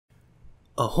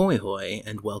Ahoy hoy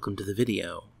and welcome to the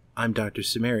video. I'm Doctor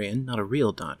Cimmerian, not a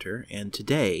real doctor, and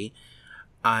today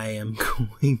I am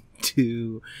going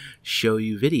to show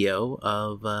you video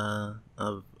of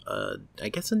I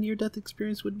guess a near-death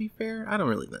experience would be fair. I don't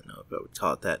really know if I would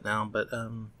call it that now, but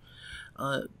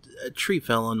a tree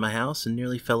fell on my house and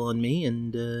nearly fell on me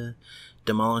and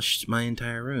demolished my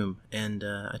entire room. And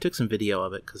I took some video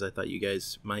of it because I thought you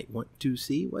guys might want to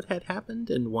see what had happened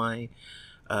and why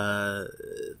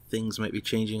things might be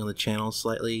changing on the channel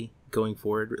slightly going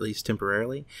forward, at least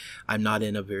temporarily. I'm not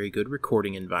in a very good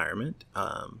recording environment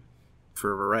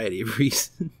for a variety of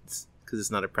reasons because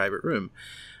it's not a private room.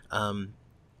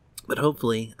 But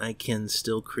hopefully I can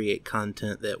still create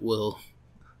content that will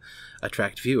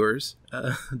attract viewers.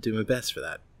 Do my best for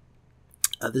that.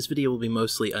 This video will be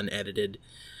mostly unedited,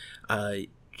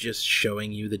 just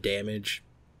showing you the damage.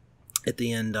 At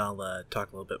the end, I'll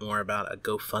talk a little bit more about a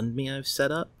GoFundMe I've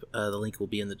set up. The link will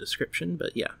be in the description,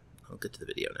 but yeah, I'll get to the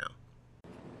video now.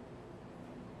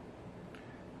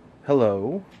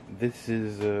 Hello, this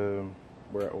is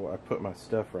where I put my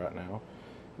stuff right now.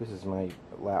 This is my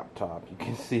laptop. You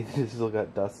can see this still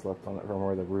got dust left on it from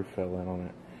where the roof fell in on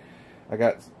it. I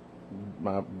got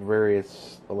my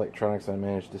various electronics I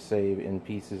managed to save in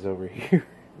pieces over here.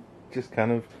 Just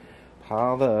kind of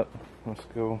piled up. Let's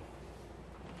go.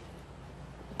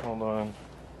 Hold on.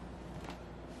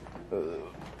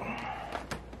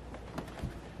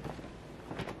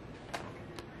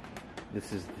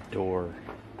 This is the door.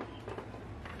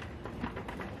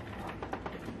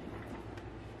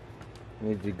 I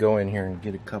need to go in here and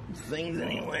get a couple things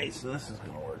anyway, so this is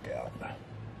going to work out.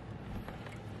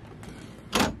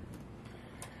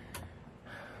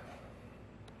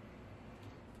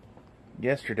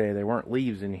 Yesterday there weren't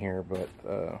leaves in here, but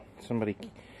somebody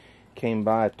came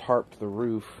by, tarped the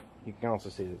roof. You can also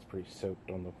see that it's pretty soaked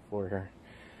on the floor here.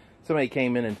 Somebody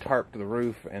came in and tarped the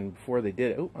roof, and before they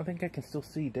did it, oh, I think I can still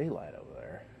see daylight over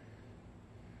there.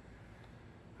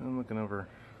 I'm looking over.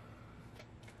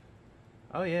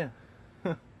 Oh yeah.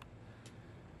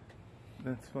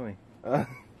 That's funny. It's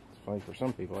funny for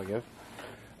some people, I guess.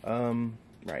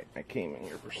 Right, I came in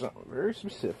here for something very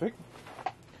specific.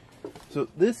 So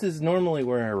this is normally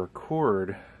where I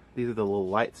record. These are the little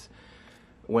lights.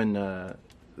 When the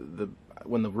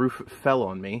roof fell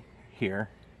on me here,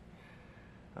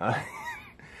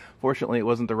 fortunately it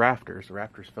wasn't the rafters. The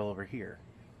rafters fell over here.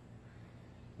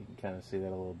 You can kind of see that a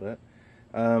little bit.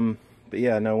 But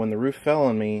yeah, no, when the roof fell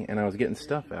on me and I was getting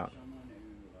stuff out,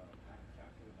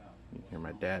 you can hear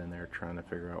my dad in there trying to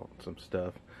figure out some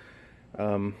stuff.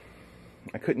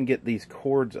 I couldn't get these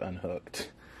cords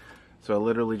unhooked, so I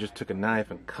literally just took a knife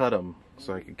and cut them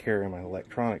so I could carry my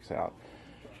electronics out.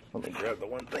 Let me grab the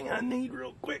one thing I need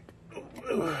real quick,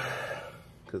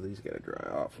 because these got to dry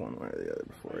off one way or the other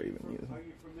before I even use them.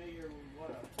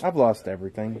 I've lost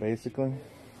everything basically.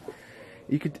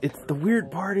 It's the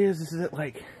weird part is that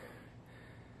like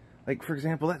for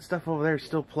example, that stuff over there is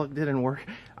still plugged in and work.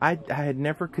 I had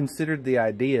never considered the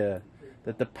idea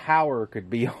that the power could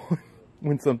be on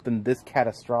when something this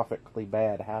catastrophically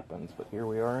bad happens, but here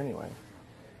we are anyway.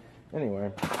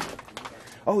 Anyway,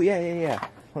 oh yeah.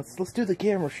 Let's do the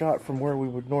camera shot from where we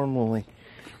would normally.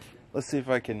 Let's see if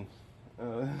I can.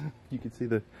 You can see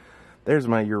there's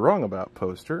my "You're Wrong About"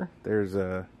 poster. There's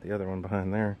the other one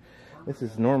behind there. This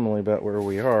is normally about where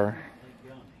we are.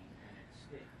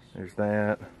 There's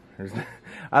that. There's that.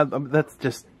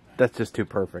 That's just too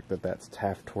perfect that that's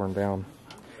half torn down.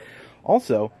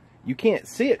 Also, you can't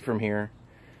see it from here,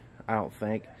 I don't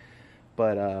think.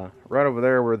 But right over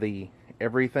there where the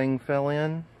everything fell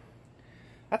in,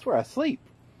 that's where I sleep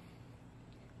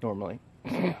normally.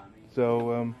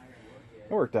 So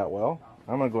it worked out well.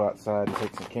 I'm gonna go outside and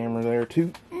take some camera there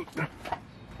too. I've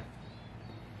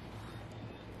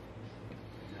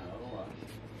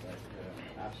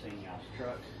seen y'all's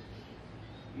trucks.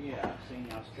 Yeah, I've seen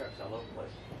y'all's trucks all over the place.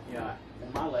 Yeah,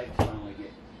 when my legs finally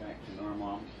get back to normal,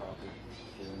 I'm probably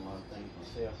doing a lot of things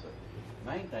myself. But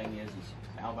the main thing is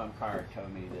Alvin Pryor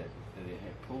told me that it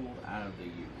had pulled out of the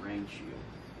rain shield,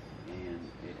 and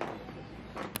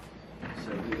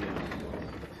so he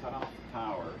cut off the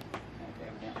power,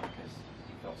 evidently because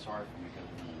he felt sorry for me because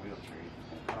I'm in a wheelchair.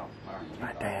 He cut off the power.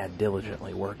 My dad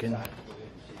diligently working.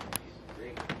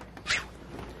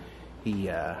 He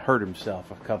hurt himself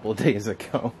a couple of days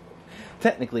ago.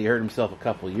 Technically, he hurt himself a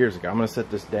couple of years ago. I'm going to set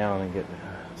this down and get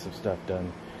some stuff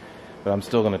done. But I'm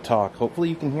still going to talk. Hopefully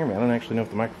you can hear me. I don't actually know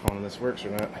if the microphone in this works or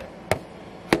not.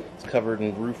 It's covered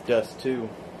in roof dust, too.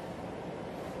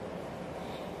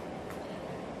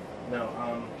 No,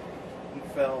 he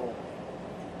fell.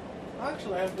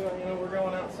 Actually, I'm doing, we're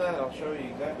going outside. I'll show you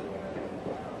exactly what happened.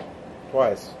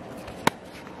 Twice.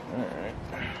 Alright.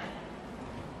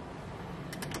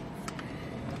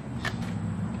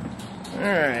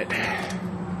 Alright.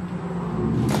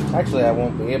 Actually, I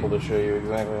won't be able to show you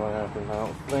exactly what happened, I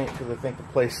don't think, because I think the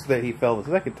place that he fell the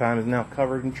second time is now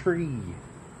covered in tree.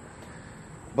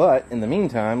 But, in the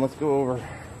meantime, let's go over.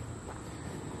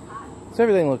 So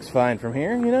everything looks fine from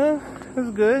here, you know?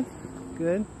 It's good.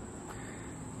 Good.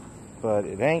 But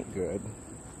it ain't good.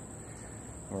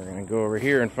 We're going to go over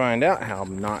here and find out how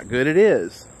not good it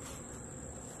is.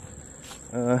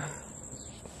 Make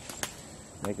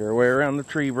our way around the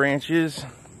tree branches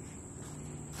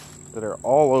that are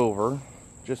all over.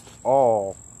 Just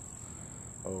all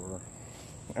over.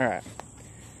 Alright.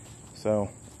 So,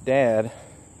 Dad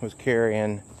was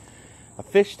carrying a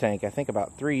fish tank, I think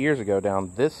about 3 years ago,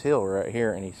 down this hill right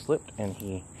here, and he slipped and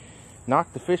he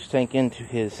knocked the fish tank into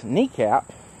his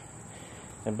kneecap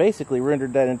and basically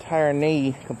rendered that entire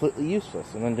knee completely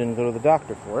useless, and then didn't go to the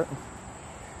doctor for it.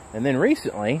 And then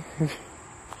recently,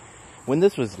 when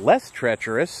this was less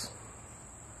treacherous,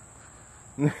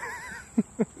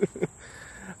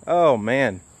 oh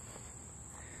man,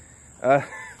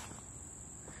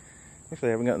 actually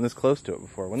I haven't gotten this close to it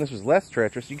before. When this was less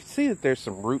treacherous, you can see that there's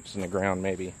some roots in the ground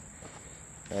maybe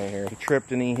right here. He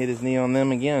tripped and he hit his knee on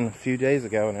them again a few days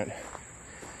ago, and it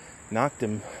knocked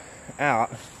him out.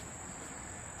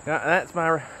 Now, that's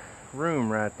my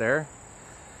room right there.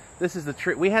 This is the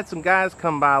tree. We had some guys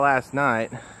come by last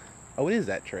night. Oh, it is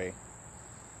that tree.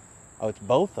 Oh, it's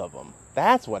both of them.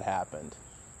 That's what happened.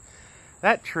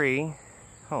 That tree,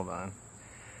 hold on.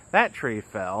 That tree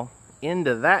fell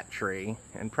into that tree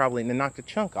and probably knocked a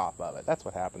chunk off of it. That's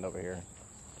what happened over here.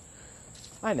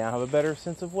 I now have a better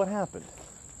sense of what happened.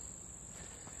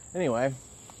 Anyway.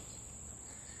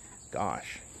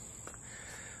 Gosh.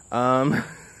 So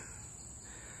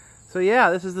yeah,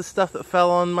 this is the stuff that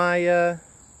fell on my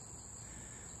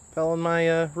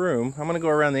room. I'm gonna go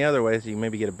around the other way so you can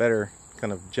maybe get a better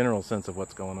kind of general sense of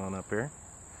what's going on up here.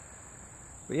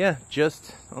 But yeah,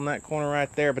 just on that corner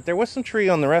right there. But there was some tree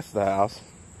on the rest of the house.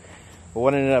 But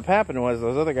what ended up happening was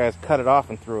those other guys cut it off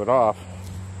and threw it off.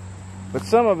 But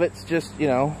some of it's just, you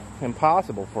know,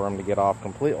 impossible for them to get off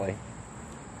completely,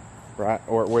 right?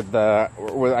 Or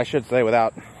I should say,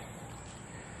 without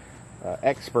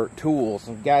expert tools.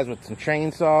 Some guys with some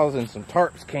chainsaws and some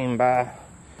tarps came by,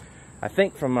 I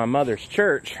think from my mother's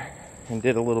church, and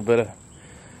did a little bit of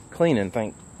cleaning,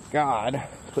 thank God,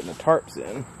 putting the tarps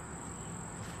in.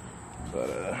 But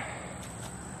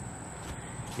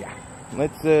yeah,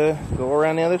 let's go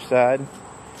around the other side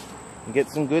and get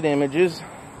some good images.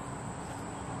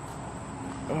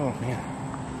 Oh man,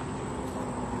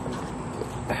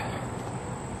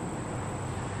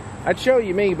 I'd show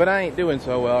you me, but I ain't doing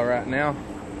so well right now.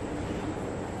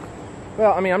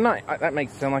 Well, I mean, I'm not, that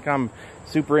makes it sound like I'm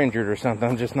super injured or something.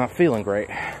 I'm just not feeling great.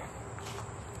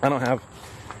 I'm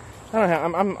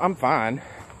fine.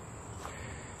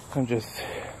 I'm just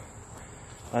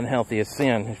unhealthy as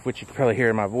sin, which you can probably hear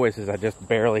in my voice as I just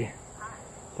barely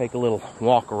take a little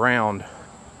walk around.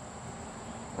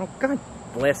 Oh, God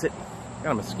bless it.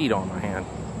 Got a mosquito on my hand.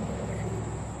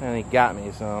 And he got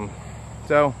me some.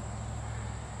 So,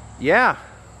 yeah,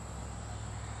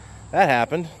 that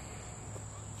happened.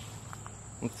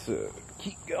 Let's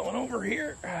keep going over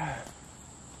here.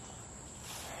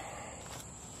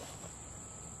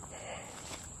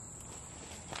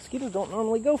 Mosquitoes don't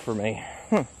normally go for me.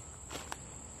 I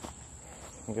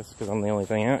guess because I'm the only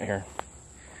thing out here.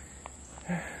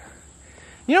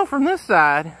 You know, from this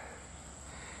side,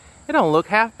 it don't look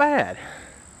half bad.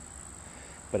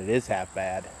 But it is half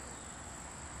bad.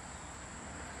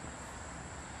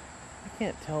 I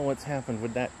can't tell what's happened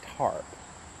with that tarp.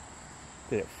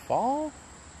 Did it fall?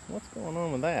 What's going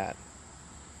on with that?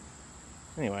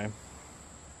 Anyway.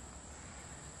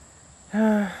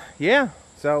 Yeah,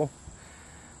 so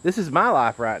this is my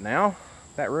life right now.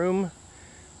 That room is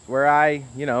where I,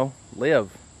 you know,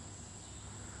 live.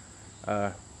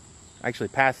 Actually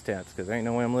past tense, because there ain't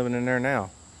no way I'm living in there now.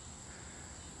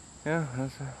 Yeah,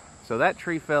 so that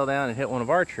tree fell down and hit one of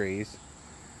our trees.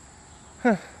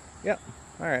 Huh, yep,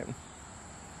 alright.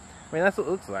 I mean, that's what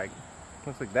it looks like.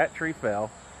 Looks like that tree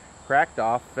fell, cracked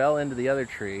off, fell into the other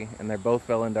tree, and they both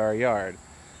fell into our yard.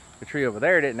 The tree over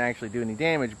there didn't actually do any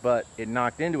damage, but it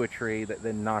knocked into a tree that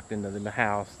then knocked into the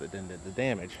house that then did the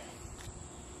damage.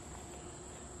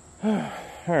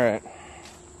 Alright.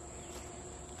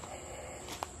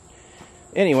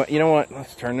 Anyway, you know what?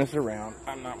 Let's turn this around.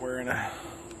 I'm not wearing a...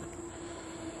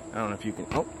 I don't know if you can...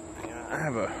 Oh, I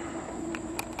have a...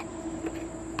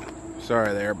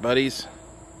 Sorry there, buddies.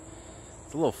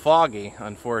 It's a little foggy,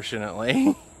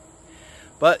 unfortunately.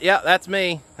 But, yeah, that's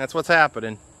me. That's what's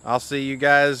happening. I'll see you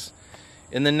guys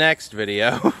in the next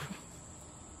video.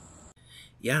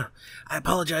 Yeah, I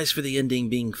apologize for the ending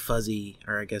being fuzzy,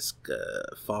 or I guess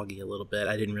foggy a little bit.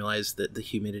 I didn't realize that the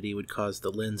humidity would cause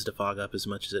the lens to fog up as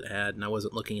much as it had, and I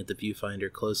wasn't looking at the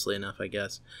viewfinder closely enough, I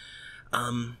guess.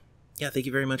 Yeah, thank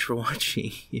you very much for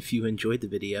watching. If you enjoyed the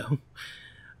video,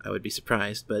 I would be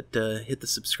surprised, but hit the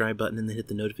subscribe button and then hit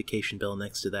the notification bell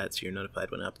next to that so you're notified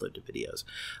when I upload the videos.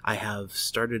 I have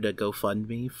started a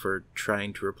GoFundMe for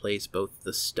trying to replace both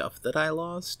the stuff that I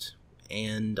lost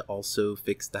and also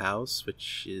fix the house,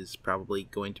 which is probably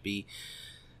going to be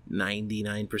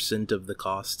 99% of the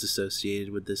costs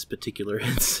associated with this particular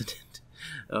incident.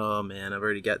 Oh man, I've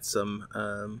already got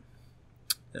some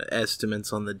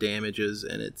estimates on the damages,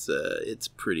 and it's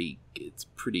pretty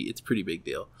big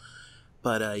deal.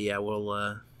 But yeah,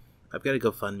 I've got a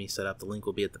GoFundMe set up. The link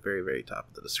will be at the very, very top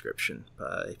of the description.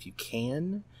 If you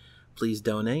can, please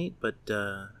donate. But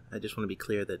I just want to be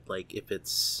clear that, like, if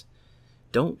it's,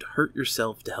 don't hurt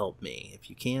yourself to help me. If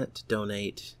you can't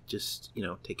donate, just,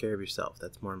 take care of yourself.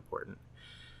 That's more important.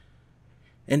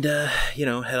 And,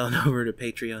 head on over to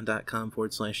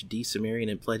patreon.com/DCimmerian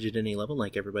and pledge at any level,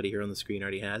 like everybody here on the screen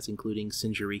already has, including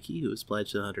Sinjariki, who has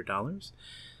pledged $100.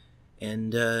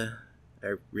 And,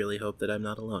 I really hope that I'm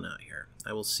not alone out here.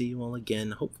 I will see you all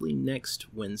again, hopefully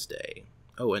next Wednesday.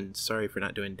 Oh, and sorry for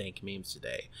not doing dank memes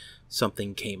today.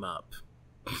 Something came up.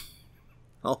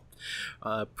 I'll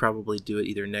probably do it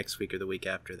either next week or the week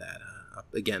after that.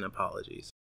 Again, apologies.